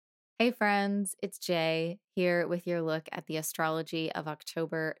Hey friends, it's Jay here with your look at the astrology of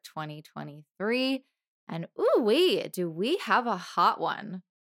October 2023. And ooh, wait, do we have a hot one?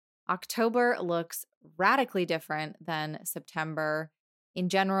 October looks radically different than September. In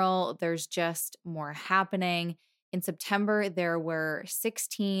general, there's just more happening. In September, there were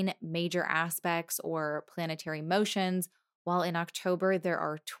 16 major aspects or planetary motions, while in October, there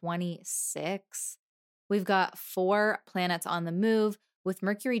are 26. We've got four planets on the move, with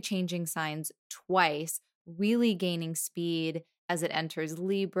Mercury changing signs twice, really gaining speed as it enters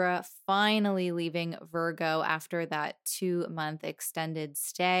Libra, finally leaving Virgo after that 2-month extended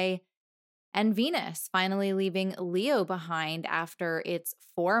stay. And Venus finally leaving Leo behind after its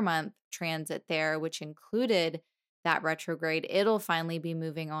 4-month transit there, which included that retrograde. It'll finally be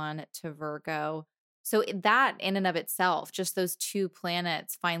moving on to Virgo. So, that in and of itself, just those two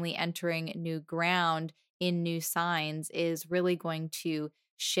planets finally entering new ground in new signs, is really going to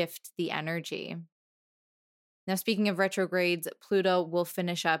shift the energy. Now, speaking of retrogrades, Pluto will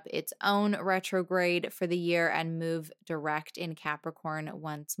finish up its own retrograde for the year and move direct in Capricorn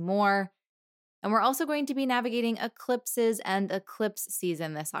once more. And we're also going to be navigating eclipses and eclipse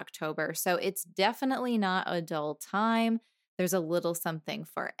season this October. So it's definitely not a dull time. There's a little something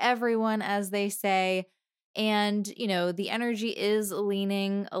for everyone, as they say. And, the energy is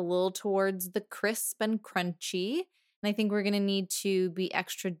leaning a little towards the crisp and crunchy. And I think we're going to need to be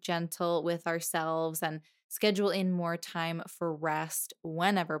extra gentle with ourselves and schedule in more time for rest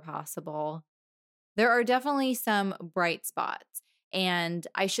whenever possible. There are definitely some bright spots. And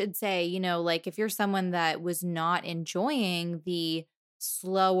I should say, like if you're someone that was not enjoying the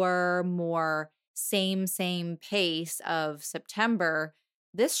slower, more same pace of September,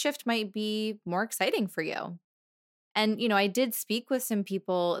 this shift might be more exciting for you. And, I did speak with some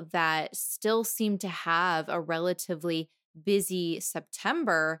people that still seem to have a relatively busy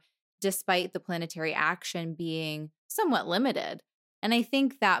September, despite the planetary action being somewhat limited. And I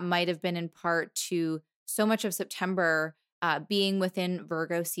think that might have been in part to so much of September being within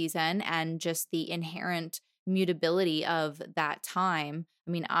Virgo season and just the inherent mutability of that time.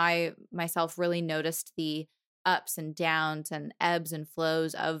 I mean, I myself really noticed the ups and downs and ebbs and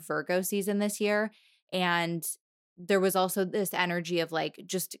flows of Virgo season this year. And there was also this energy of like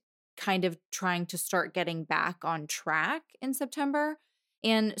just kind of trying to start getting back on track in September.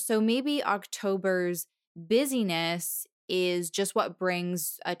 And so maybe October's busyness is just what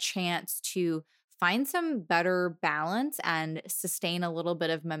brings a chance to find some better balance and sustain a little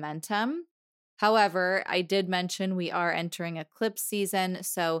bit of momentum. However, I did mention we are entering eclipse season,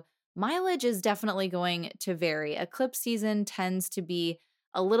 so mileage is definitely going to vary. Eclipse season tends to be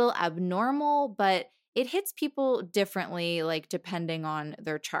a little abnormal, but it hits people differently, like depending on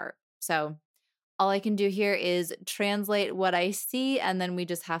their chart. So, all I can do here is translate what I see, and then we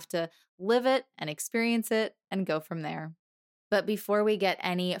just have to live it and experience it and go from there. But before we get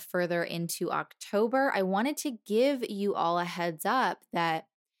any further into October, I wanted to give you all a heads up that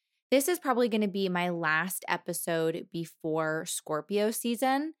this is probably going to be my last episode before Scorpio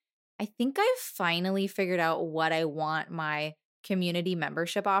season. I think I've finally figured out what I want my community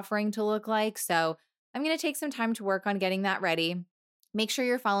membership offering to look like. So I'm going to take some time to work on getting that ready. Make sure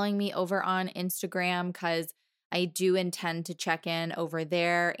you're following me over on Instagram because I do intend to check in over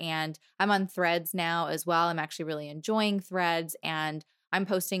there. And I'm on Threads now as well. I'm actually really enjoying Threads and I'm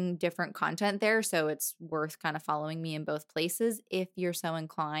posting different content there. So it's worth kind of following me in both places if you're so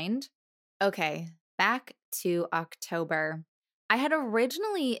inclined. Okay, back to October. I had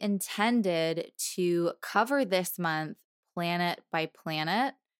originally intended to cover this month planet by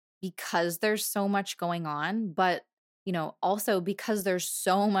planet because there's so much going on. But, also because there's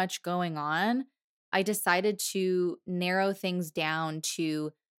so much going on, I decided to narrow things down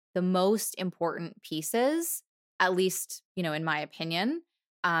to the most important pieces, at least, in my opinion,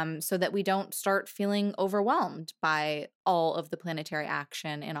 so that we don't start feeling overwhelmed by all of the planetary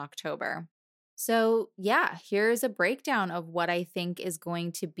action in October. So, yeah, here's a breakdown of what I think is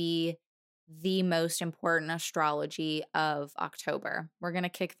going to be the most important astrology of October. We're going to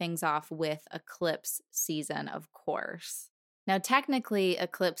kick things off with eclipse season, of course. Now, technically,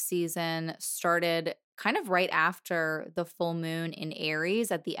 eclipse season started kind of right after the full moon in Aries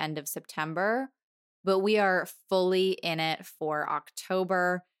at the end of September, but we are fully in it for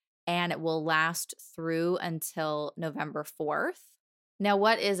October and it will last through until November 4th. Now,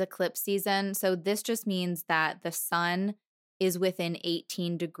 what is eclipse season? So, this just means that the sun is within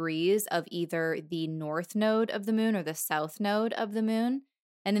 18 degrees of either the north node of the moon or the south node of the moon.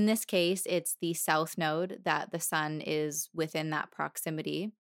 And in this case, it's the south node that the sun is within that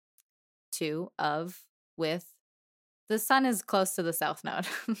proximity to, of, with The sun is close to the south node.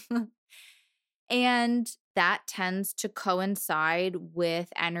 And that tends to coincide with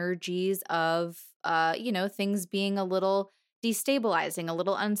energies of, things being a little destabilizing, a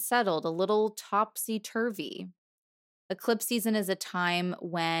little unsettled, a little topsy-turvy. Eclipse season is a time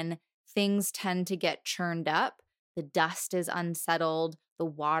when things tend to get churned up. The dust is unsettled, the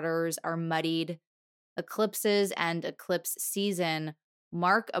waters are muddied. Eclipses and eclipse season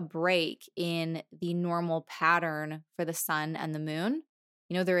mark a break in the normal pattern for the sun and the moon.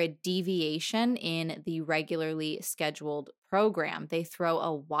 They're a deviation in the regularly scheduled program. They throw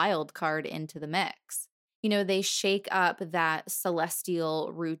a wild card into the mix. They shake up that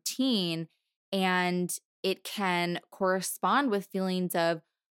celestial routine, and it can correspond with feelings of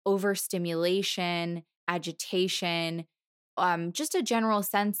overstimulation, agitation, just a general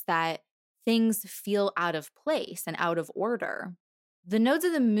sense that things feel out of place and out of order. The nodes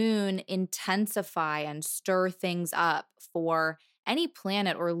of the moon intensify and stir things up for any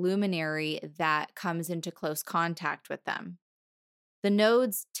planet or luminary that comes into close contact with them. The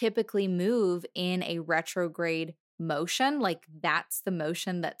nodes typically move in a retrograde motion, like that's the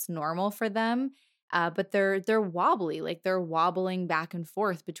motion that's normal for them. But they're wobbly, like they're wobbling back and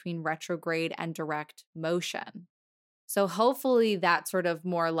forth between retrograde and direct motion. So hopefully that sort of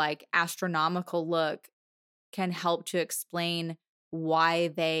more like astronomical look can help to explain why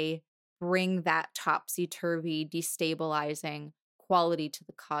they bring that topsy-turvy, destabilizing quality to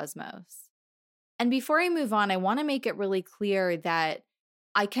the cosmos. And before I move on, I want to make it really clear that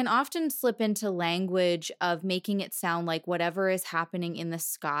I can often slip into language of making it sound like whatever is happening in the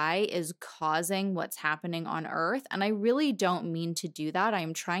sky is causing what's happening on Earth. And I really don't mean to do that. I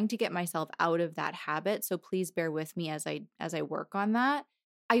am trying to get myself out of that habit. So please bear with me as I work on that.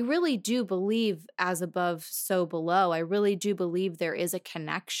 I really do believe as above, so below. I really do believe there is a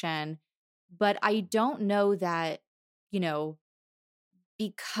connection, but I don't know that,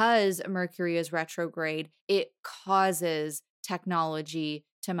 because Mercury is retrograde, it causes technology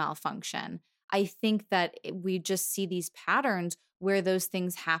to malfunction. I think that we just see these patterns where those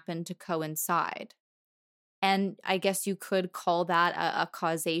things happen to coincide. And I guess you could call that a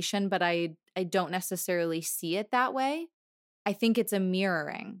causation, but I don't necessarily see it that way. I think it's a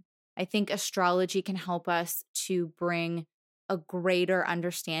mirroring. I think astrology can help us to bring a greater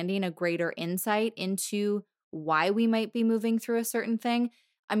understanding, a greater insight into why we might be moving through a certain thing.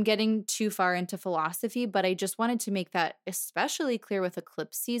 I'm getting too far into philosophy, but I just wanted to make that especially clear with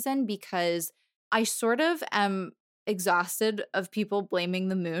eclipse season because I sort of am exhausted of people blaming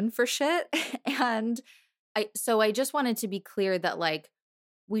the moon for shit. And I just wanted to be clear that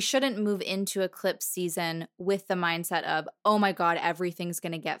we shouldn't move into eclipse season with the mindset of, oh my God, everything's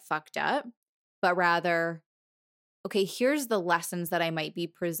going to get fucked up, but rather, okay, here's the lessons that I might be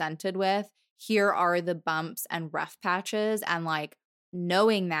presented with. Here are the bumps and rough patches. And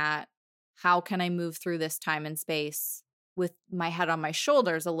knowing that, how can I move through this time and space with my head on my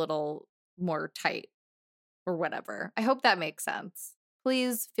shoulders a little more tight or whatever? I hope that makes sense.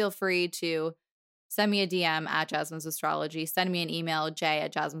 Please feel free to send me a DM at Jasmine's Astrology. Send me an email,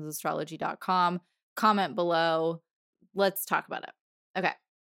 j@jasminesastrology.com. Comment below. Let's talk about it. Okay.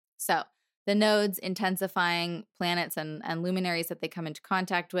 So the nodes intensifying planets and luminaries that they come into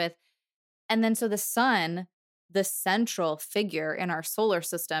contact with. And then so the sun, the central figure in our solar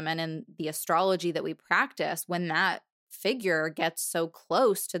system and in the astrology that we practice, when that figure gets so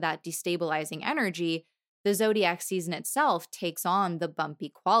close to that destabilizing energy, the zodiac season itself takes on the bumpy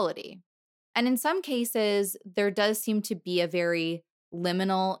quality. And in some cases, there does seem to be a very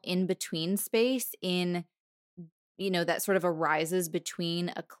liminal in-between space in, that sort of arises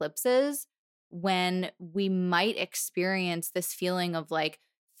between eclipses when we might experience this feeling of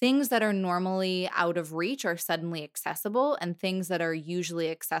things that are normally out of reach are suddenly accessible, and things that are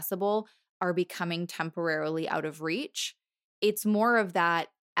usually accessible are becoming temporarily out of reach. It's more of that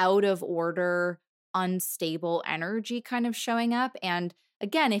out of order, unstable energy kind of showing up. And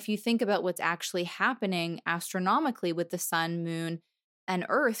again, if you think about what's actually happening astronomically with the sun, moon, and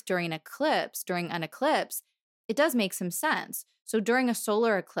earth during an eclipse, it does make some sense. So during a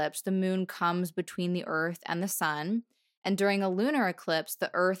solar eclipse, the moon comes between the earth and the sun. And during a lunar eclipse,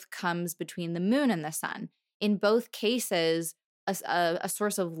 the earth comes between the moon and the sun. In both cases, a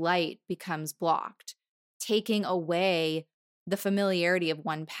source of light becomes blocked, taking away the familiarity of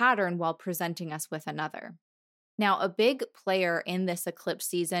one pattern while presenting us with another. Now, a big player in this eclipse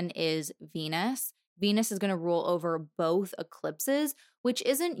season is Venus. Venus is going to rule over both eclipses, which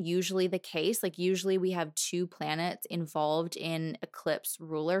isn't usually the case. Usually we have two planets involved in eclipse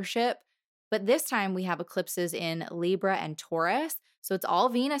rulership. But this time we have eclipses in Libra and Taurus. So it's all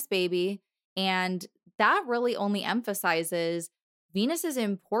Venus, baby. And that really only emphasizes Venus's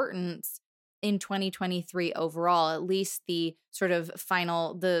importance in 2023 overall, at least the sort of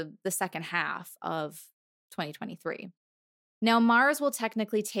final, the second half of 2023. Now, Mars will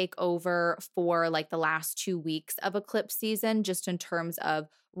technically take over for like the last 2 weeks of eclipse season, just in terms of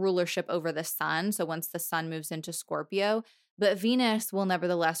rulership over the sun. So once the sun moves into Scorpio, but Venus will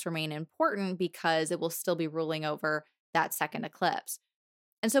nevertheless remain important because it will still be ruling over that second eclipse.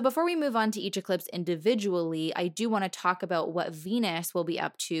 And so before we move on to each eclipse individually, I do want to talk about what Venus will be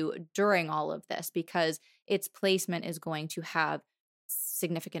up to during all of this because its placement is going to have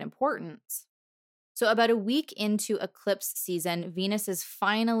significant importance. So, about a week into eclipse season, Venus is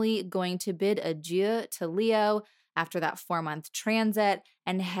finally going to bid adieu to Leo after that 4-month transit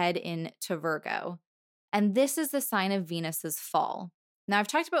and head into Virgo. And this is the sign of Venus's fall. Now, I've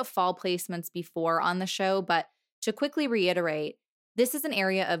talked about fall placements before on the show, but to quickly reiterate, this is an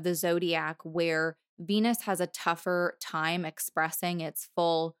area of the zodiac where Venus has a tougher time expressing its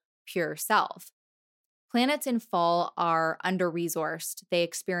full, pure self. Planets in fall are under-resourced. They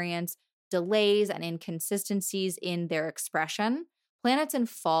experience delays and inconsistencies in their expression. Planets in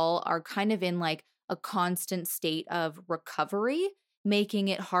fall are kind of in like a constant state of recovery, making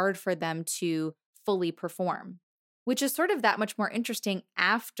it hard for them to fully perform, which is sort of that much more interesting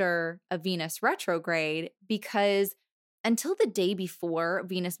after a Venus retrograde because until the day before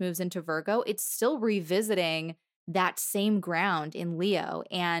Venus moves into Virgo, it's still revisiting that same ground in Leo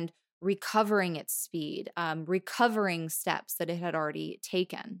and recovering its speed, recovering steps that it had already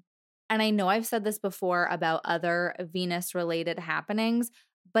taken. And I know I've said this before about other Venus related happenings,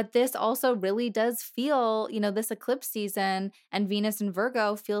 but this also really does feel, this eclipse season and Venus in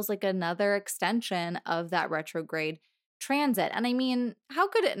Virgo feels like another extension of that retrograde transit. And I mean, how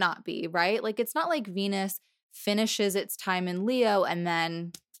could it not be, right? Like, it's not like Venus finishes its time in Leo and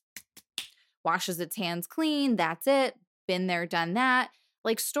then washes its hands clean. That's it. Been there, done that.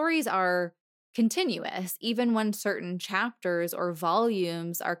 Like, stories are continuous, even when certain chapters or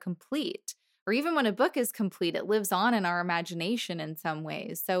volumes are complete, or even when a book is complete, it lives on in our imagination in some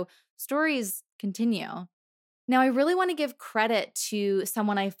ways. So stories continue. Now, I really want to give credit to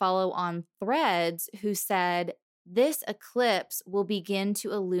someone I follow on Threads who said, this eclipse will begin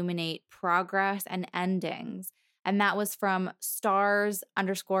to illuminate progress and endings. And that was from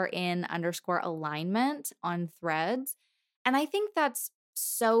stars_in_alignment on Threads. And I think that's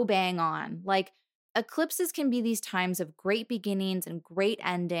so bang on. Like, eclipses can be these times of great beginnings and great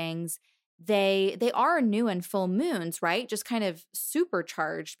endings. They are new and full moons, right? Just kind of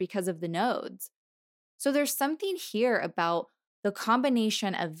supercharged because of the nodes. So there's something here about the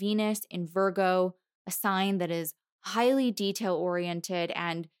combination of Venus in Virgo, a sign that is highly detail oriented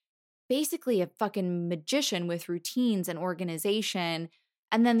and basically a fucking magician with routines and organization.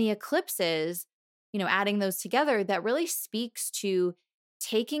 And then the eclipses, adding those together, that really speaks to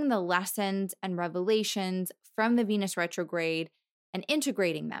taking the lessons and revelations from the Venus retrograde and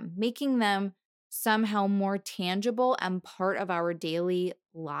integrating them, making them somehow more tangible and part of our daily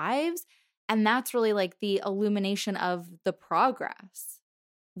lives. And that's really like the illumination of the progress.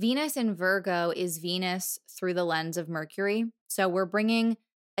 Venus in Virgo is Venus through the lens of Mercury. So we're bringing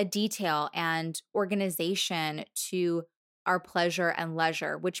a detail and organization to our pleasure and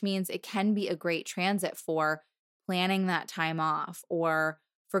leisure, which means it can be a great transit for planning that time off or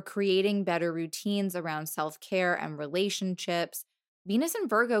for creating better routines around self-care and relationships. Venus in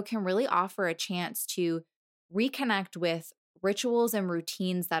Virgo can really offer a chance to reconnect with rituals and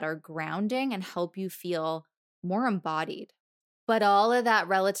routines that are grounding and help you feel more embodied. But all of that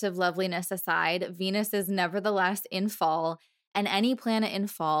relative loveliness aside, Venus is nevertheless in fall, and any planet in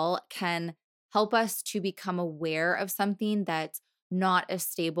fall can help us to become aware of something that's not as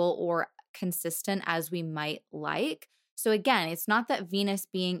stable or consistent as we might like. So again, it's not that Venus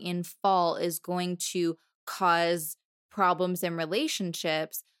being in fall is going to cause problems in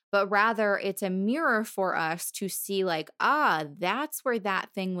relationships, but rather it's a mirror for us to see like, that's where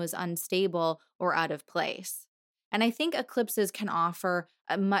that thing was unstable or out of place. And I think eclipses can offer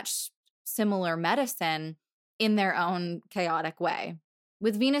a much similar medicine in their own chaotic way.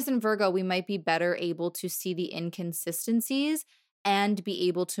 With Venus in Virgo, we might be better able to see the inconsistencies and be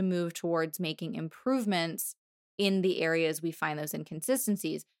able to move towards making improvements in the areas we find those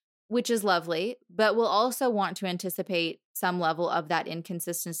inconsistencies, which is lovely, but we'll also want to anticipate some level of that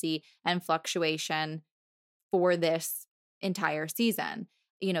inconsistency and fluctuation for this entire season.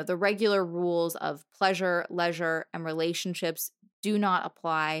 The regular rules of pleasure, leisure, and relationships do not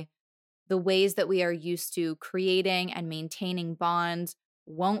apply. The ways that we are used to creating and maintaining bonds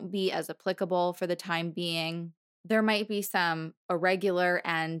won't be as applicable for the time being. There might be some irregular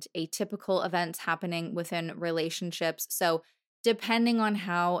and atypical events happening within relationships. So, depending on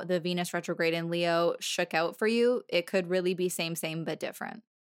how the Venus retrograde in Leo shook out for you, it could really be same, but different.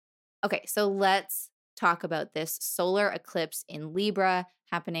 Okay, so let's talk about this solar eclipse in Libra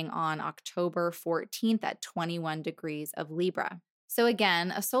happening on October 14th at 21 degrees of Libra. So,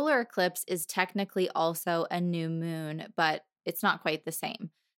 again, a solar eclipse is technically also a new moon, but it's not quite the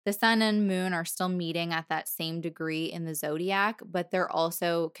same. The sun and moon are still meeting at that same degree in the zodiac, but they're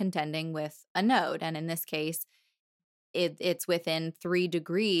also contending with a node. And in this case, it's within 3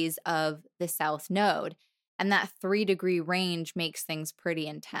 degrees of the south node. And that 3 degree range makes things pretty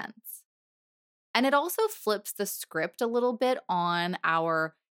intense. And it also flips the script a little bit on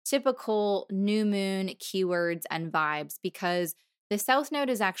our typical new moon keywords and vibes because the South Node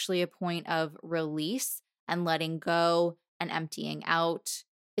is actually a point of release and letting go and emptying out.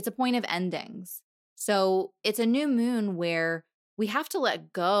 It's a point of endings. So it's a new moon where we have to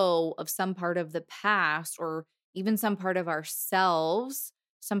let go of some part of the past or even some part of ourselves,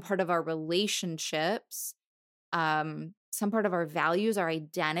 some part of our relationships, some part of our values, our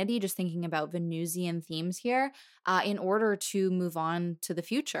identity, just thinking about Venusian themes here, in order to move on to the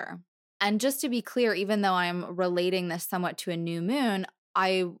future. And just to be clear, even though I'm relating this somewhat to a new moon,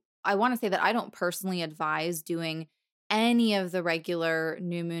 I want to say that I don't personally advise doing any of the regular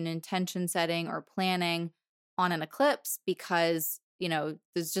new moon intention setting or planning on an eclipse because,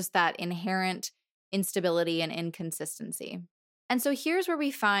 there's just that inherent instability and inconsistency. And so here's where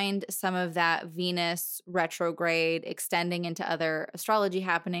we find some of that Venus retrograde extending into other astrology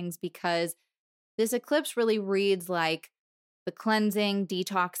happenings because this eclipse really reads like the cleansing,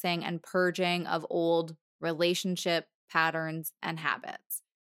 detoxing, and purging of old relationship patterns and habits.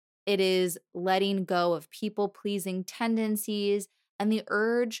 It is letting go of people-pleasing tendencies and the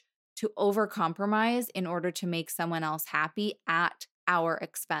urge to overcompromise in order to make someone else happy at our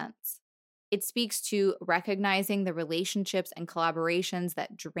expense. It speaks to recognizing the relationships and collaborations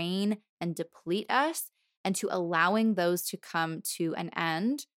that drain and deplete us and to allowing those to come to an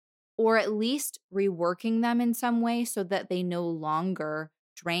end, or at least reworking them in some way so that they no longer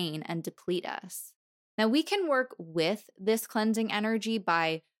drain and deplete us. Now, we can work with this cleansing energy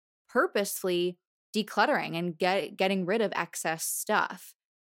by purposefully decluttering and getting rid of excess stuff.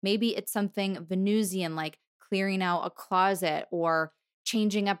 Maybe it's something Venusian like clearing out a closet or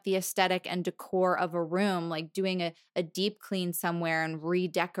changing up the aesthetic and decor of a room, like doing a deep clean somewhere and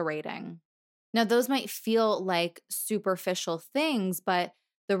redecorating. Now, those might feel like superficial things, but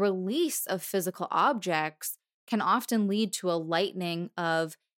the release of physical objects can often lead to a lightening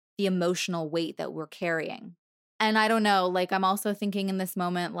of the emotional weight that we're carrying. And I don't know, like I'm also thinking in this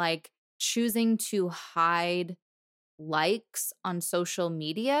moment, like choosing to hide likes on social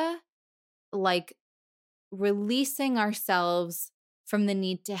media, like releasing ourselves from the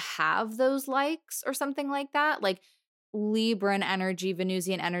need to have those likes or something like that. Like Libran energy,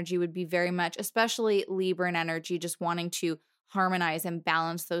 Venusian energy would be very much, especially Libran energy, just wanting to harmonize and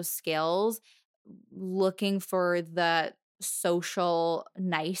balance those scales, looking for the social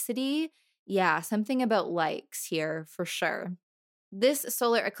nicety. Yeah, something about likes here for sure. This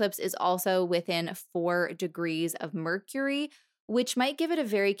solar eclipse is also within 4 degrees of Mercury, which might give it a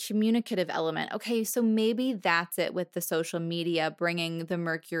very communicative element. Okay, so maybe that's it with the social media bringing the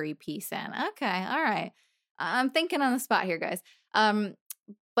Mercury piece in. Okay, all right. I'm thinking on the spot here, guys.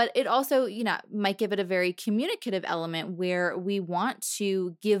 But it also, might give it a very communicative element where we want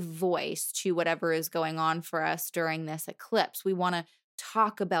to give voice to whatever is going on for us during this eclipse. We want to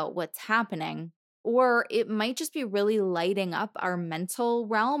talk about what's happening. Or it might just be really lighting up our mental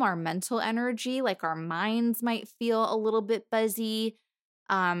realm, our mental energy, like our minds might feel a little bit buzzy.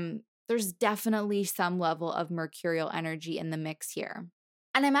 There's definitely some level of mercurial energy in the mix here.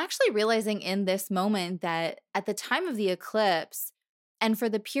 And I'm actually realizing in this moment that at the time of the eclipse, and for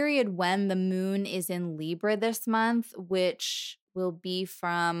the period when the moon is in Libra this month, which will be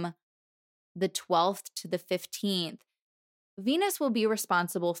from the 12th to the 15th, Venus will be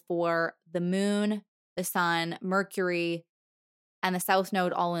responsible for the moon, the sun, Mercury, and the south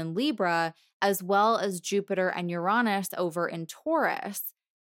node all in Libra, as well as Jupiter and Uranus over in Taurus.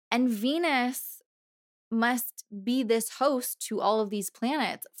 And Venus must be this host to all of these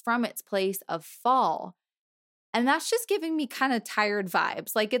planets from its place of fall. And that's just giving me kind of tired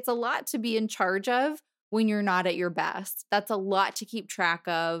vibes. Like it's a lot to be in charge of when you're not at your best. That's a lot to keep track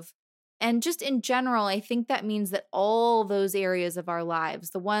of. And just in general, I think that means that all those areas of our lives,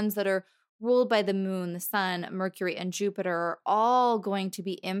 the ones that are ruled by the moon, the sun, Mercury, and Jupiter, are all going to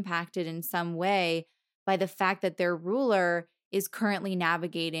be impacted in some way by the fact that their ruler is currently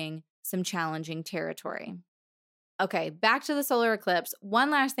navigating some challenging territory. Okay, back to the solar eclipse.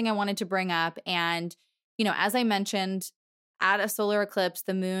 One last thing I wanted to bring up. And, as I mentioned, at a solar eclipse,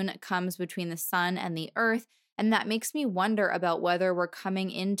 the moon comes between the sun and the earth. And that makes me wonder about whether we're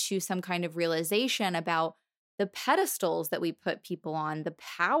coming into some kind of realization about the pedestals that we put people on, the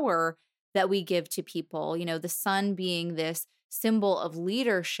power that we give to people, the sun being this symbol of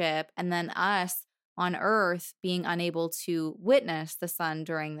leadership, and then us on earth being unable to witness the sun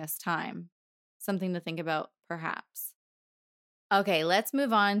during this time. Something to think about, perhaps. Okay, let's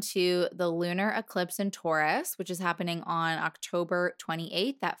move on to the lunar eclipse in Taurus, which is happening on October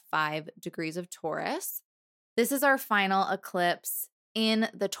 28th at 5 degrees of Taurus. This is our final eclipse in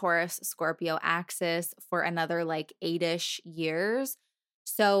the Taurus Scorpio axis for another like 8-ish years.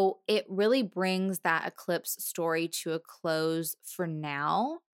 So it really brings that eclipse story to a close for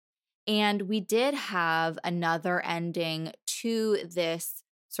now. And we did have another ending to this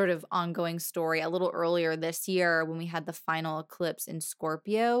sort of ongoing story a little earlier this year when we had the final eclipse in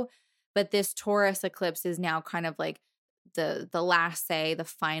Scorpio. But this Taurus eclipse is now kind of like the last say, the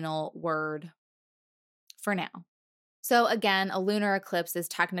final word for now. So again, a lunar eclipse is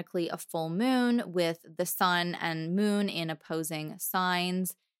technically a full moon with the sun and moon in opposing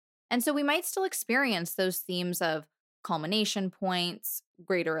signs. And so we might still experience those themes of culmination points,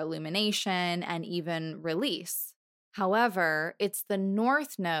 greater illumination, and even release. However, it's the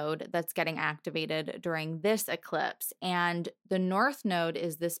North Node that's getting activated during this eclipse. And the North Node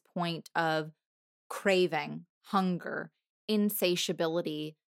is this point of craving, hunger,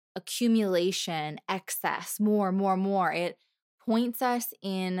 insatiability, accumulation, excess, more, more, more. It points us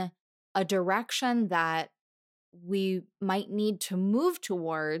in a direction that we might need to move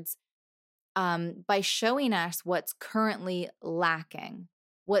towards by showing us what's currently lacking,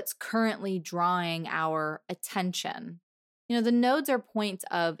 what's currently drawing our attention. The nodes are points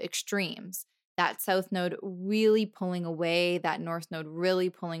of extremes. That south node really pulling away, that north node really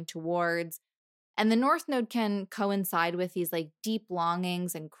pulling towards. And the north node can coincide with these like deep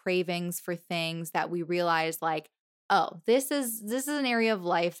longings and cravings for things that we realize like, oh, this is an area of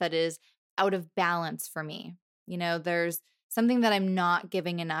life that is out of balance for me. There's something that I'm not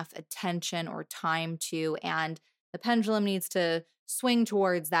giving enough attention or time to, and the pendulum needs to swing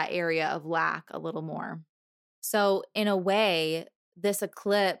towards that area of lack a little more. So in a way, this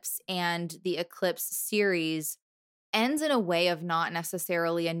eclipse and the eclipse series ends in a way of not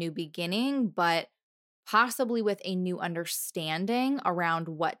necessarily a new beginning, but possibly with a new understanding around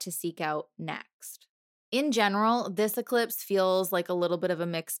what to seek out next. In general, this eclipse feels like a little bit of a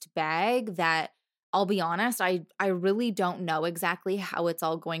mixed bag that I'll be honest, I really don't know exactly how it's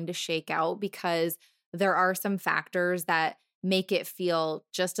all going to shake out because there are some factors that make it feel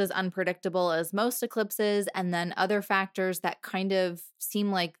just as unpredictable as most eclipses, and then other factors that kind of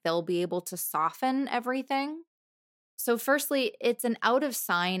seem like they'll be able to soften everything. So firstly, it's an out of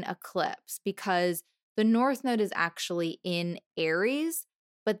sign eclipse because the North Node is actually in Aries,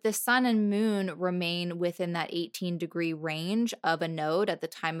 but the sun and moon remain within that 18-degree range of a node at the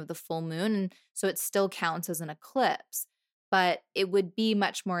time of the full moon. And so it still counts as an eclipse. But it would be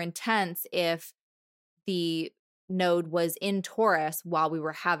much more intense if the node was in Taurus while we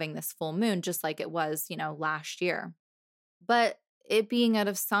were having this full moon, just like it was, last year. But it being out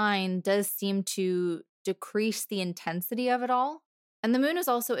of sign does seem to decrease the intensity of it all. And the moon is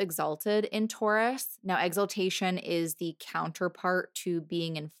also exalted in Taurus. Now, exaltation is the counterpart to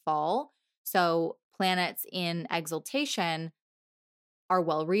being in fall. So planets in exaltation are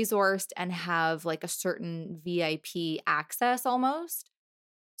well resourced and have like a certain VIP access almost.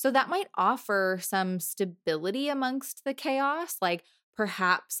 So that might offer some stability amongst the chaos, like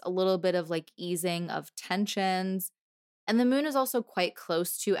perhaps a little bit of like easing of tensions. And the moon is also quite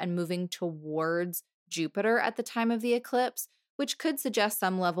close to and moving towards Jupiter at the time of the eclipse, which could suggest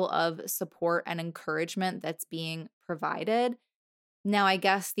some level of support and encouragement that's being provided. Now, I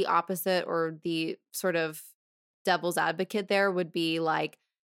guess the opposite or the sort of devil's advocate there would be like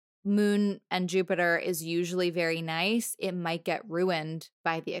moon and Jupiter is usually very nice. It might get ruined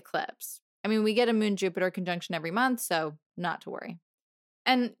by the eclipse. I mean, we get a moon Jupiter conjunction every month, so not to worry.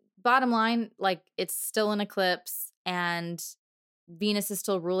 And bottom line, like it's still an eclipse and Venus is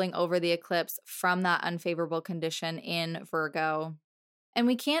still ruling over the eclipse from that unfavorable condition in Virgo. And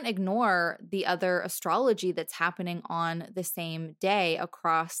we can't ignore the other astrology that's happening on the same day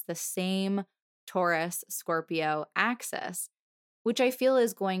across the same Taurus Scorpio axis, which I feel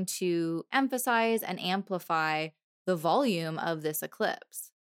is going to emphasize and amplify the volume of this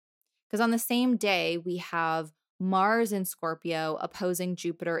eclipse. Because on the same day, we have Mars in Scorpio opposing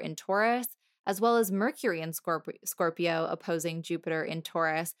Jupiter in Taurus, as well as Mercury in Scorpio opposing Jupiter in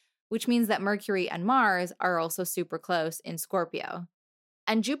Taurus, which means that Mercury and Mars are also super close in Scorpio.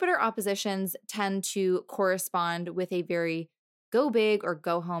 And Jupiter oppositions tend to correspond with a very go big or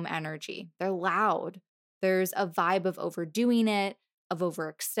go home energy. They're loud. There's a vibe of overdoing it, of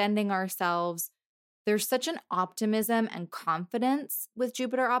overextending ourselves. There's such an optimism and confidence with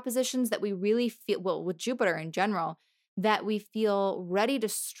Jupiter oppositions that we really feel, well, with Jupiter in general, that we feel ready to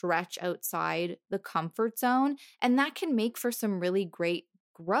stretch outside the comfort zone. And that can make for some really great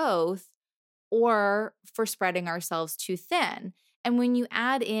growth or for spreading ourselves too thin. And when you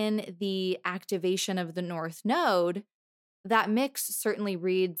add in the activation of the North Node, that mix certainly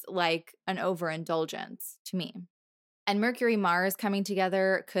reads like an overindulgence to me. And Mercury Mars coming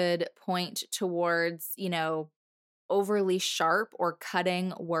together could point towards, overly sharp or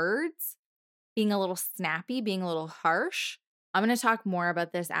cutting words, being a little snappy, being a little harsh. I'm going to talk more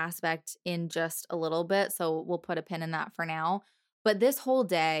about this aspect in just a little bit, so we'll put a pin in that for now. But this whole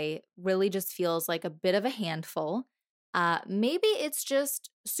day really just feels like a bit of a handful. Maybe it's just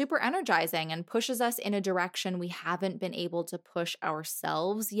super energizing and pushes us in a direction we haven't been able to push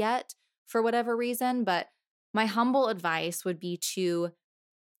ourselves yet for whatever reason. But my humble advice would be to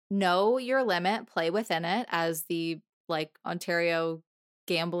know your limit, play within it, as the Ontario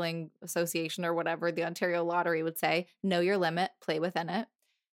Gambling Association or whatever, the Ontario Lottery would say, know your limit, play within it.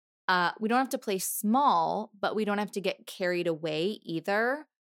 We don't have to play small, but we don't have to get carried away either.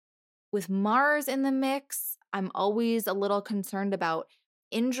 With Mars in the mix, I'm always a little concerned about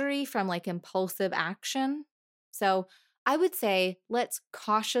injury from impulsive action. So I would say let's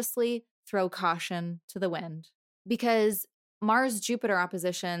cautiously throw caution to the wind, because Mars-Jupiter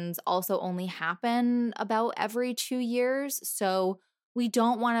oppositions also only happen about every 2 years. So we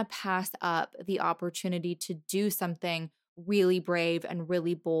don't want to pass up the opportunity to do something really brave and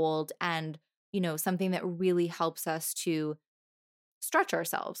really bold and, something that really helps us to stretch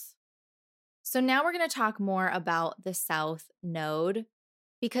ourselves. So now we're going to talk more about the South Node,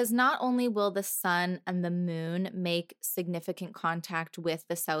 because not only will the sun and the moon make significant contact with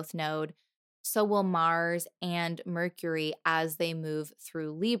the South Node, so will Mars and Mercury as they move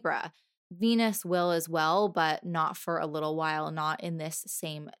through Libra. Venus will as well, but not for a little while, not in this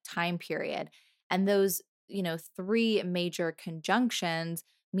same time period. And those, 3 major conjunctions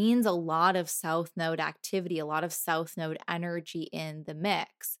means a lot of South Node activity, a lot of South Node energy in the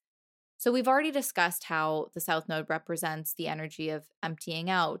mix. So we've already discussed how the South Node represents the energy of emptying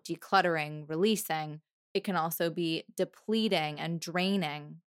out, decluttering, releasing. It can also be depleting and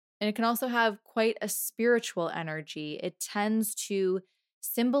draining. And it can also have quite a spiritual energy. It tends to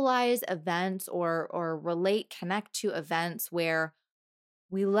symbolize events or connect to events where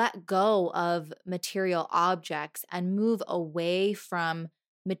we let go of material objects and move away from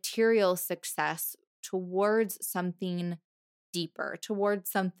material success towards something deeper,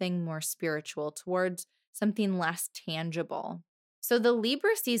 towards something more spiritual, towards something less tangible. So the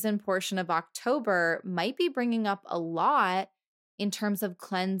Libra season portion of October might be bringing up a lot in terms of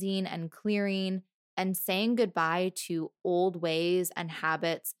cleansing and clearing and saying goodbye to old ways and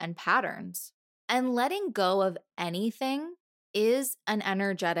habits and patterns. And letting go of anything is an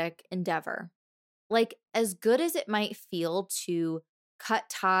energetic endeavor. As good as it might feel to cut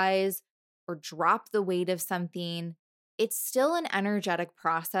ties or drop the weight of something, it's still an energetic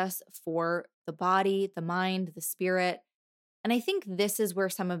process for the body, the mind, the spirit. And I think this is where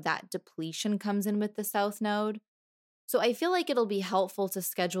some of that depletion comes in with the South Node. So I feel like it'll be helpful to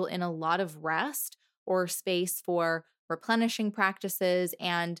schedule in a lot of rest or space for replenishing practices,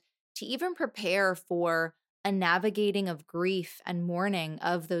 and to even prepare for a navigating of grief and mourning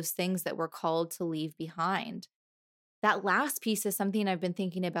of those things that we're called to leave behind. That last piece is something I've been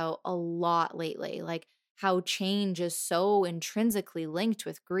thinking about a lot lately, how change is so intrinsically linked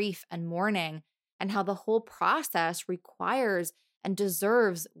with grief and mourning, and how the whole process requires and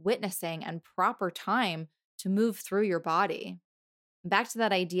deserves witnessing and proper time to move through your body. Back to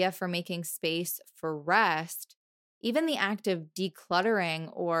that idea for making space for rest, even the act of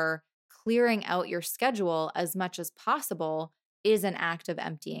decluttering or clearing out your schedule as much as possible is an act of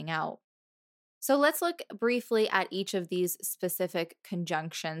emptying out. So let's look briefly at each of these specific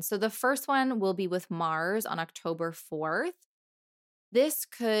conjunctions. So the first one will be with Mars on October 4th. This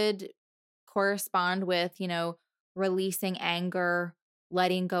could correspond with, releasing anger,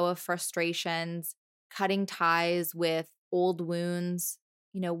 letting go of frustrations, cutting ties with old wounds.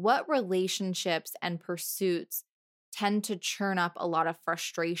 What relationships and pursuits tend to churn up a lot of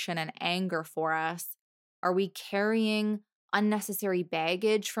frustration and anger for us? Are we carrying unnecessary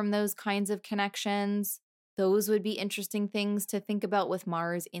baggage from those kinds of connections? Those would be interesting things to think about with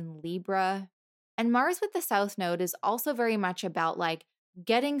Mars in Libra. And Mars with the South Node is also very much about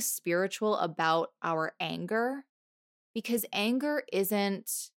getting spiritual about our anger, because anger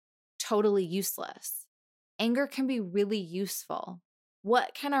isn't totally useless. Anger can be really useful.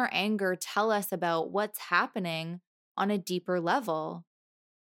 What can our anger tell us about what's happening on a deeper level?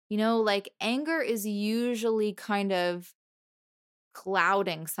 Like anger is usually kind of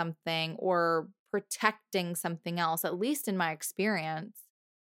clouding something or protecting something else, at least in my experience.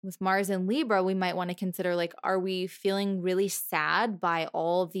 With Mars and Libra, we might want to consider like, are we feeling really sad by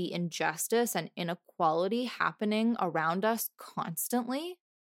all the injustice and inequality happening around us constantly?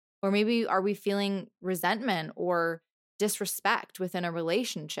 Or maybe are we feeling resentment or disrespect within a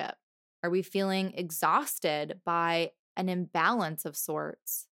relationship? Are we feeling exhausted by an imbalance of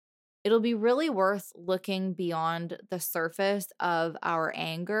sorts? It'll be really worth looking beyond the surface of our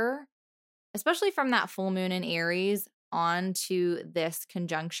anger, especially from that full moon in Aries onto this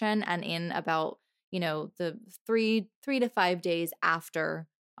conjunction and in about, the 3 to 5 days after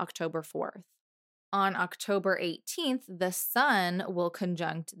October 4th. On October 18th, the sun will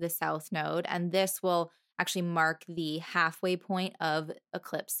conjunct the south node, and this will actually mark the halfway point of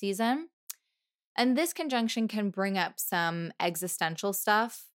eclipse season. And this conjunction can bring up some existential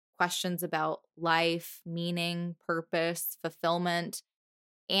stuff, questions about life, meaning, purpose, fulfillment.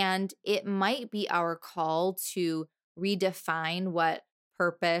 And it might be our call to redefine what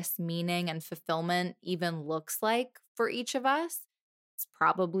purpose, meaning, and fulfillment even looks like for each of us. It's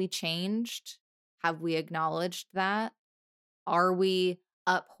probably changed. Have we acknowledged that? Are we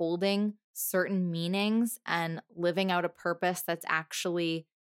upholding certain meanings and living out a purpose that's actually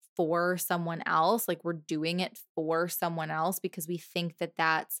for someone else? Like we're doing it for someone else because we think that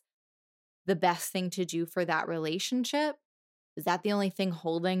that's the best thing to do for that relationship? Is that the only thing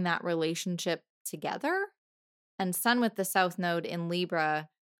holding that relationship together? And Sun with the South Node in Libra,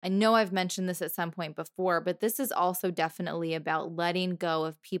 I know I've mentioned this at some point before, but this is also definitely about letting go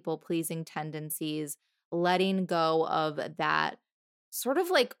of people-pleasing tendencies, letting go of that sort of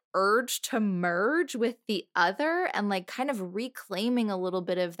like urge to merge with the other and like kind of reclaiming a little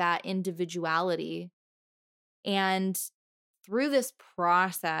bit of that individuality. And through this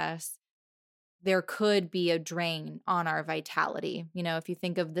process, there could be a drain on our vitality. If you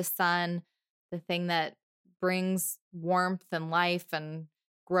think of the sun, the thing that brings warmth and life and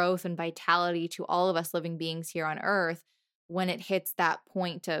growth and vitality to all of us living beings here on earth, when it hits that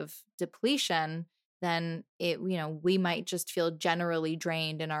point of depletion, then we might just feel generally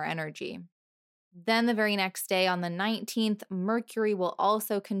drained in our energy. Then the very next day on the 19th, Mercury will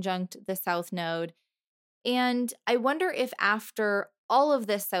also conjunct the South Node. And I wonder if after all of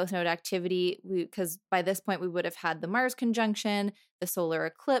this South Node activity, because by this point we would have had the Mars conjunction, the solar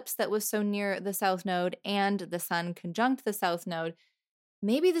eclipse that was so near the South Node, and the Sun conjunct the South Node,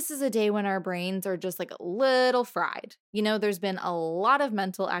 maybe this is a day when our brains are just like a little fried. There's been a lot of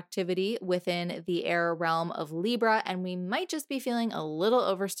mental activity within the air realm of Libra, and we might just be feeling a little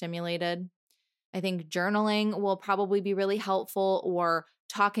overstimulated. I think journaling will probably be really helpful, or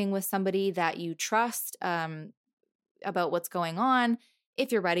talking with somebody that you trust about what's going on,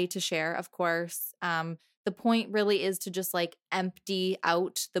 if you're ready to share, of course. The point really is to just like empty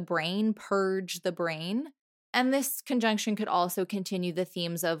out the brain, purge the brain. And this conjunction could also continue the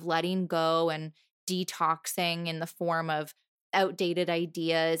themes of letting go and detoxing in the form of outdated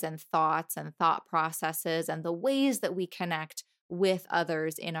ideas and thoughts and thought processes and the ways that we connect with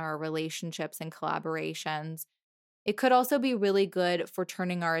others in our relationships and collaborations. It could also be really good for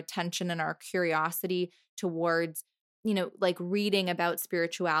turning our attention and our curiosity towards, like reading about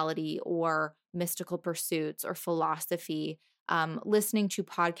spirituality or mystical pursuits or philosophy, listening to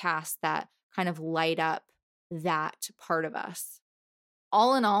podcasts that kind of light up that part of us.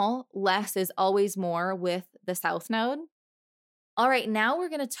 All in all, less is always more with the South Node. All right, now we're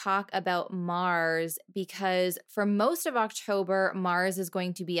going to talk about Mars, because for most of October, Mars is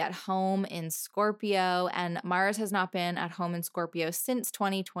going to be at home in Scorpio, and Mars has not been at home in Scorpio since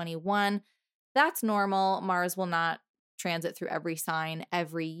 2021. That's normal. Mars will not transit through every sign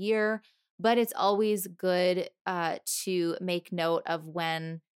every year, but it's always good to make note of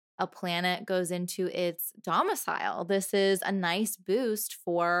when a planet goes into its domicile. This is a nice boost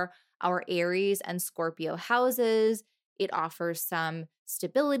for our Aries and Scorpio houses. It offers some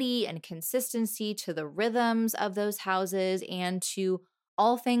stability and consistency to the rhythms of those houses and to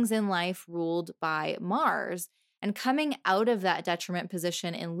all things in life ruled by Mars. And coming out of that detriment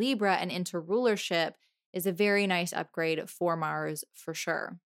position in Libra and into rulership is a very nice upgrade for Mars for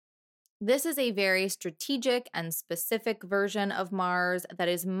sure. This is a very strategic and specific version of Mars that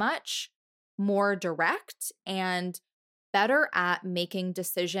is much more direct and better at making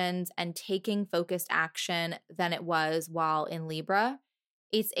decisions and taking focused action than it was while in Libra.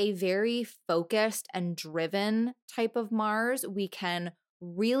 It's a very focused and driven type of Mars. We can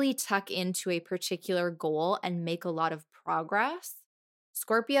really tuck into a particular goal and make a lot of progress.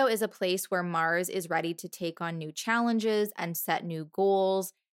 Scorpio is a place where Mars is ready to take on new challenges and set new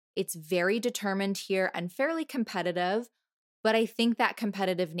goals. It's very determined here and fairly competitive, but I think that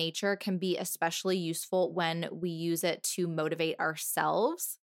competitive nature can be especially useful when we use it to motivate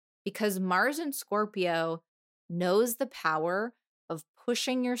ourselves because Mars in Scorpio knows the power of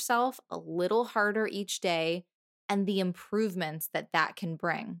pushing yourself a little harder each day and the improvements that that can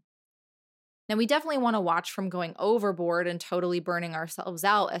bring. Now, we definitely want to watch from going overboard and totally burning ourselves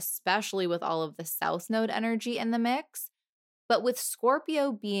out, especially with all of the South Node energy in the mix. But with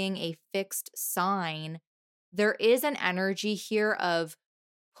Scorpio being a fixed sign, there is an energy here of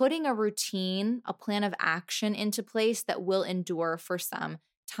putting a routine, a plan of action into place that will endure for some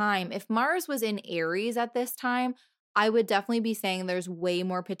time. If Mars was in Aries at this time, I would definitely be saying there's way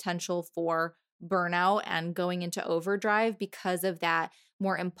more potential for burnout and going into overdrive because of that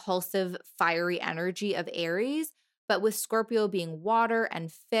more impulsive, fiery energy of Aries. But with Scorpio being water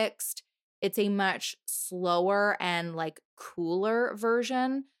and fixed, it's a much slower and like cooler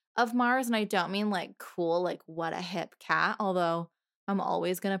version of Mars. And I don't mean like cool, like what a hip cat, although I'm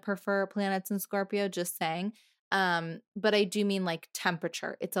always going to prefer planets in Scorpio, just saying. But I do mean like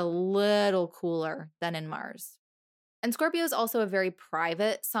temperature. It's a little cooler than in Mars. And Scorpio is also a very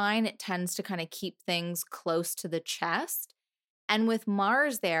private sign. It tends to kind of keep things close to the chest. And with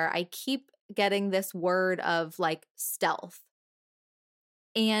Mars there, I keep getting this word of like stealth.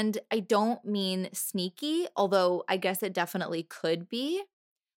 And I don't mean sneaky, although I guess it definitely could be.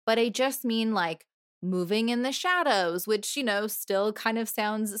 But I just mean like moving in the shadows, which, still kind of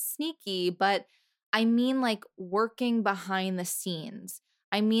sounds sneaky, but I mean like working behind the scenes.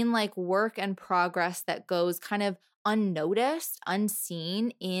 I mean like work and progress that goes kind of unnoticed,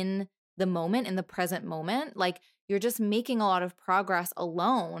 unseen in the moment, in the present moment. Like you're just making a lot of progress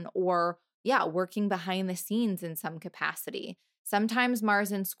alone or, yeah, working behind the scenes in some capacity. Sometimes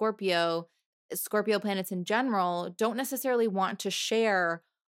Mars and Scorpio planets in general, don't necessarily want to share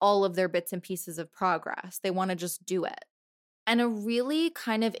all of their bits and pieces of progress. They want to just do it. And a really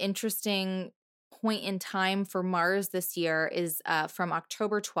kind of interesting point in time for Mars this year is from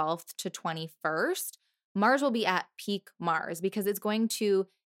October 12th to 21st. Mars will be at peak Mars because it's going to,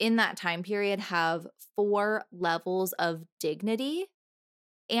 in that time period, have 4 levels of dignity.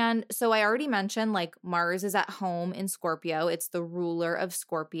 And so I already mentioned like Mars is at home in Scorpio. It's the ruler of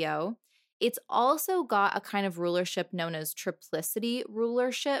Scorpio. It's also got a kind of rulership known as triplicity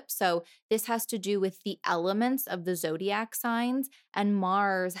rulership. So this has to do with the elements of the zodiac signs. And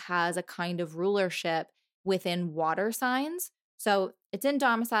Mars has a kind of rulership within water signs. So it's in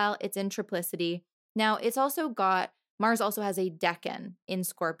domicile, it's in triplicity. Now it's also got, Mars also has a decan in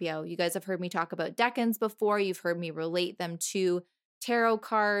Scorpio. You guys have heard me talk about decans before. You've heard me relate them to tarot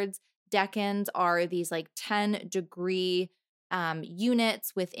cards. Decans are these like 10-degree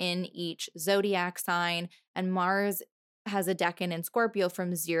units within each zodiac sign. And Mars has a decan in Scorpio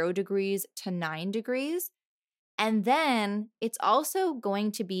from 0 degrees to 9 degrees. And then it's also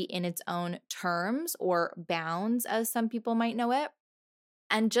going to be in its own terms or bounds, as some people might know it.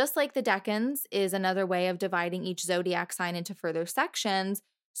 And just like the decans is another way of dividing each zodiac sign into further sections,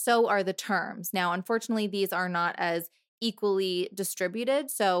 so are the terms. Now, unfortunately, these are not as equally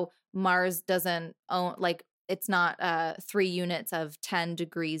distributed. So Mars doesn't own, like, it's not 3 units of 10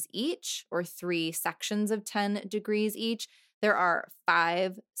 degrees each or 3 sections of 10 degrees each. There are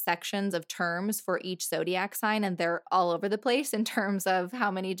 5 sections of terms for each zodiac sign, and they're all over the place in terms of how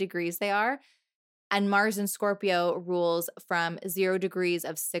many degrees they are. And Mars in Scorpio rules from 0 degrees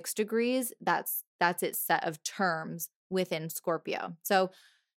of 6 degrees. That's its set of terms within Scorpio. So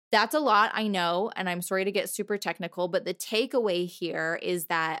that's a lot, I know, and I'm sorry to get super technical, but the takeaway here is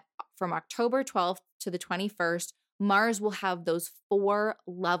that from October 12th to the 21st, Mars will have those 4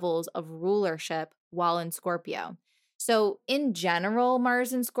 levels of rulership while in Scorpio. So in general,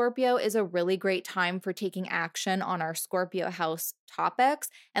 Mars in Scorpio is a really great time for taking action on our Scorpio house topics.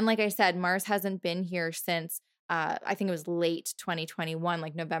 And like I said, Mars hasn't been here since I think it was late 2021,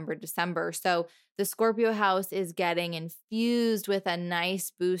 like November, December. So the Scorpio house is getting infused with a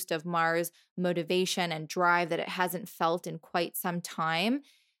nice boost of Mars motivation and drive that it hasn't felt in quite some time.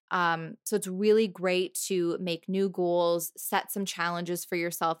 So it's really great to make new goals, set some challenges for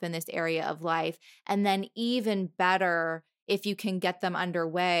yourself in this area of life, and then even better if you can get them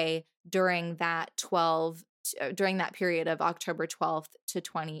underway during that period of October 12th to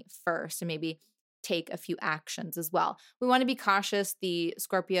 21st, and maybe take a few actions as well. We want to be cautious. The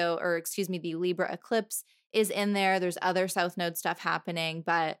Libra eclipse is in there. There's other South Node stuff happening,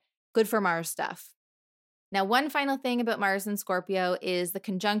 but good for Mars stuff. Now, one final thing about Mars in Scorpio is the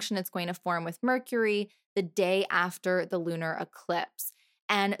conjunction it's going to form with Mercury the day after the lunar eclipse.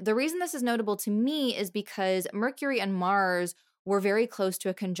 And the reason this is notable to me is because Mercury and Mars were very close to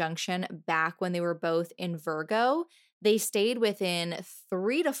a conjunction back when they were both in Virgo. They stayed within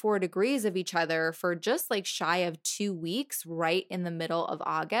 3 to 4 degrees of each other for just like shy of 2 weeks, right in the middle of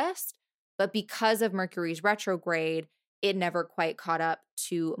August. But because of Mercury's retrograde, it never quite caught up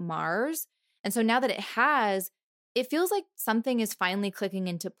to Mars. And so now that it has, it feels like something is finally clicking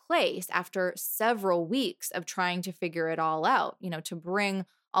into place after several weeks of trying to figure it all out, to bring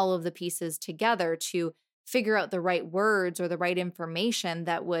all of the pieces together, to figure out the right words or the right information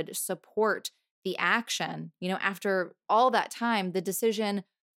that would support the action. After all that time, the decision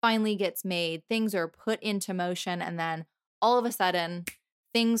finally gets made, things are put into motion, and then all of a sudden,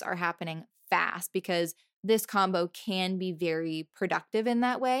 things are happening fast because this combo can be very productive in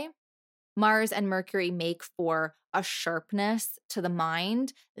that way. Mars and Mercury make for a sharpness to the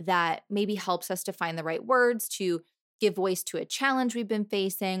mind that maybe helps us to find the right words to give voice to a challenge we've been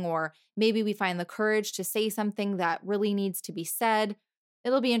facing, or maybe we find the courage to say something that really needs to be said.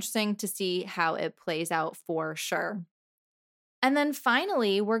 It'll be interesting to see how it plays out for sure. And then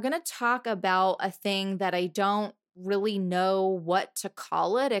finally, we're going to talk about a thing that I don't really know what to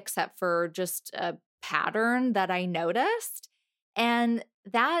call it except for just a pattern that I noticed. And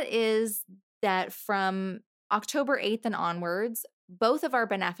that is that from October 8th and onwards, both of our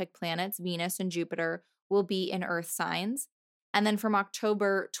benefic planets, Venus and Jupiter, will be in Earth signs. And then from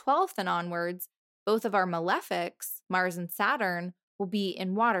October 12th and onwards, both of our malefics, Mars and Saturn, will be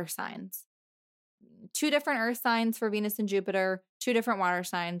in water signs. 2 different Earth signs for Venus and Jupiter, 2 different water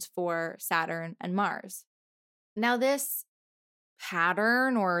signs for Saturn and Mars. Now, this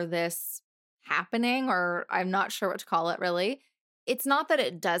pattern or this happening, or I'm not sure what to call it really, it's not that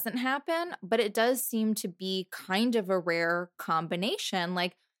it doesn't happen, but it does seem to be kind of a rare combination.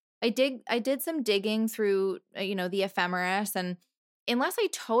 Like I did some digging through, the ephemeris, and unless I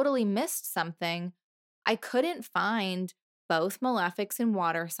totally missed something, I couldn't find both malefics in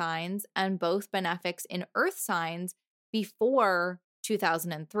water signs and both benefics in earth signs before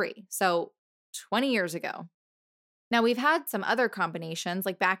 2003. So 20 years ago. Now, we've had some other combinations,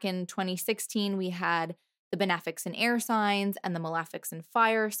 like back in 2016, we had the benefics in air signs and the malefics in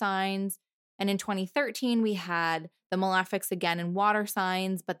fire signs. And in 2013, we had the malefics again in water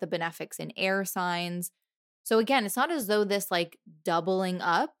signs, but the benefics in air signs. So again, it's not as though this like doubling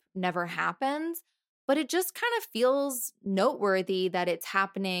up never happens, but it just kind of feels noteworthy that it's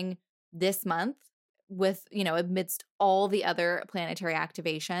happening this month with, amidst all the other planetary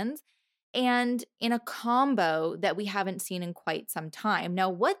activations, and in a combo that we haven't seen in quite some time. Now,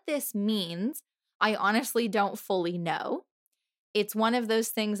 what this means, I honestly don't fully know. It's one of those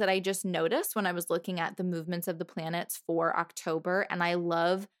things that I just noticed when I was looking at the movements of the planets for October, and I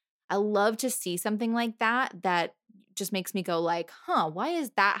love to see something like that just makes me go like, why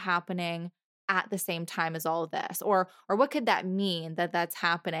is that happening at the same time as all of this? Or what could that mean that that's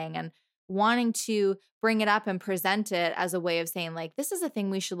happening? And wanting to bring it up and present it as a way of saying like, this is a thing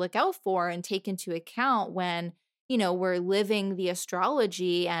we should look out for and take into account when, we're living the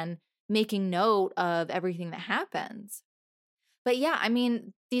astrology and making note of everything that happens. But yeah, I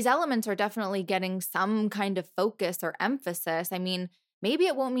mean, these elements are definitely getting some kind of focus or emphasis. I mean, maybe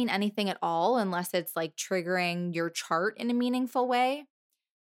it won't mean anything at all unless it's like triggering your chart in a meaningful way.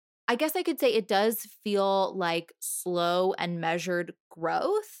 I guess I could say it does feel like slow and measured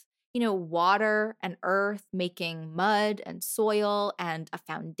growth. Water and earth making mud and soil and a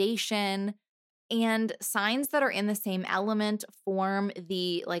foundation. And signs that are in the same element form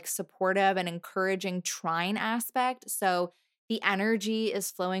the like supportive and encouraging trine aspect. So the energy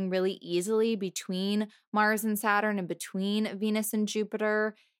is flowing really easily between Mars and Saturn and between Venus and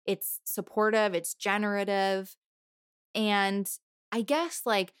Jupiter. It's supportive, it's generative. And I guess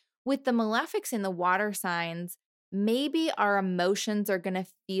like with the malefics in the water signs, maybe our emotions are going to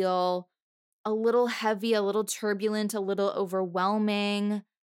feel a little heavy, a little turbulent, a little overwhelming.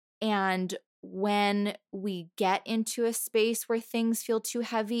 And when we get into a space where things feel too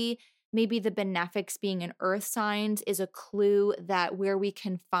heavy, maybe the benefics being in earth signs is a clue that where we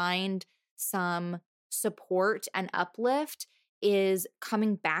can find some support and uplift is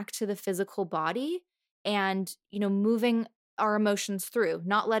coming back to the physical body and, moving our emotions through,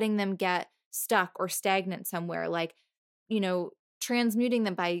 not letting them get stuck or stagnant somewhere, like, transmuting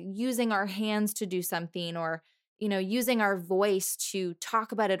them by using our hands to do something, or using our voice to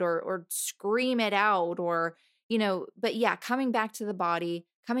talk about it or scream it out, or but yeah, coming back to the body,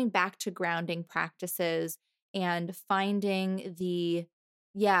 coming back to grounding practices and finding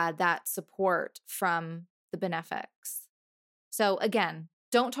that support from the benefics. So again,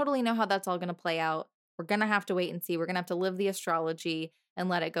 don't totally know how that's all going to play out. We're going to have to wait and see. We're going to have to live the astrology and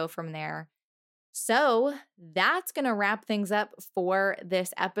let it go from there. So that's going to wrap things up for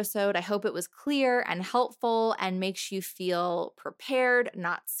this episode. I hope it was clear and helpful and makes you feel prepared,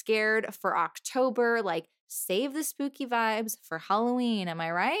 not scared for October. Like, save the spooky vibes for Halloween. Am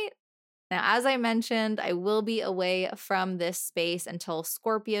I right? Now, as I mentioned, I will be away from this space until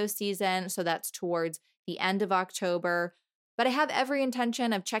Scorpio season. So that's towards the end of October. But I have every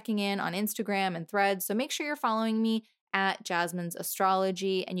intention of checking in on Instagram and Threads. So make sure you're following me at Jasmine's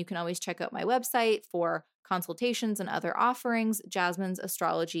Astrology. And you can always check out my website for consultations and other offerings,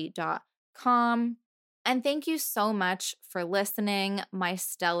 jasminesastrology.com. And thank you so much for listening, my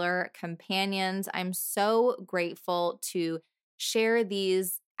stellar companions. I'm so grateful to share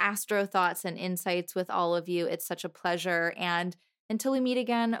these astro thoughts and insights with all of you. It's such a pleasure. And until we meet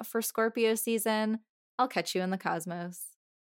again for Scorpio season, I'll catch you in the cosmos.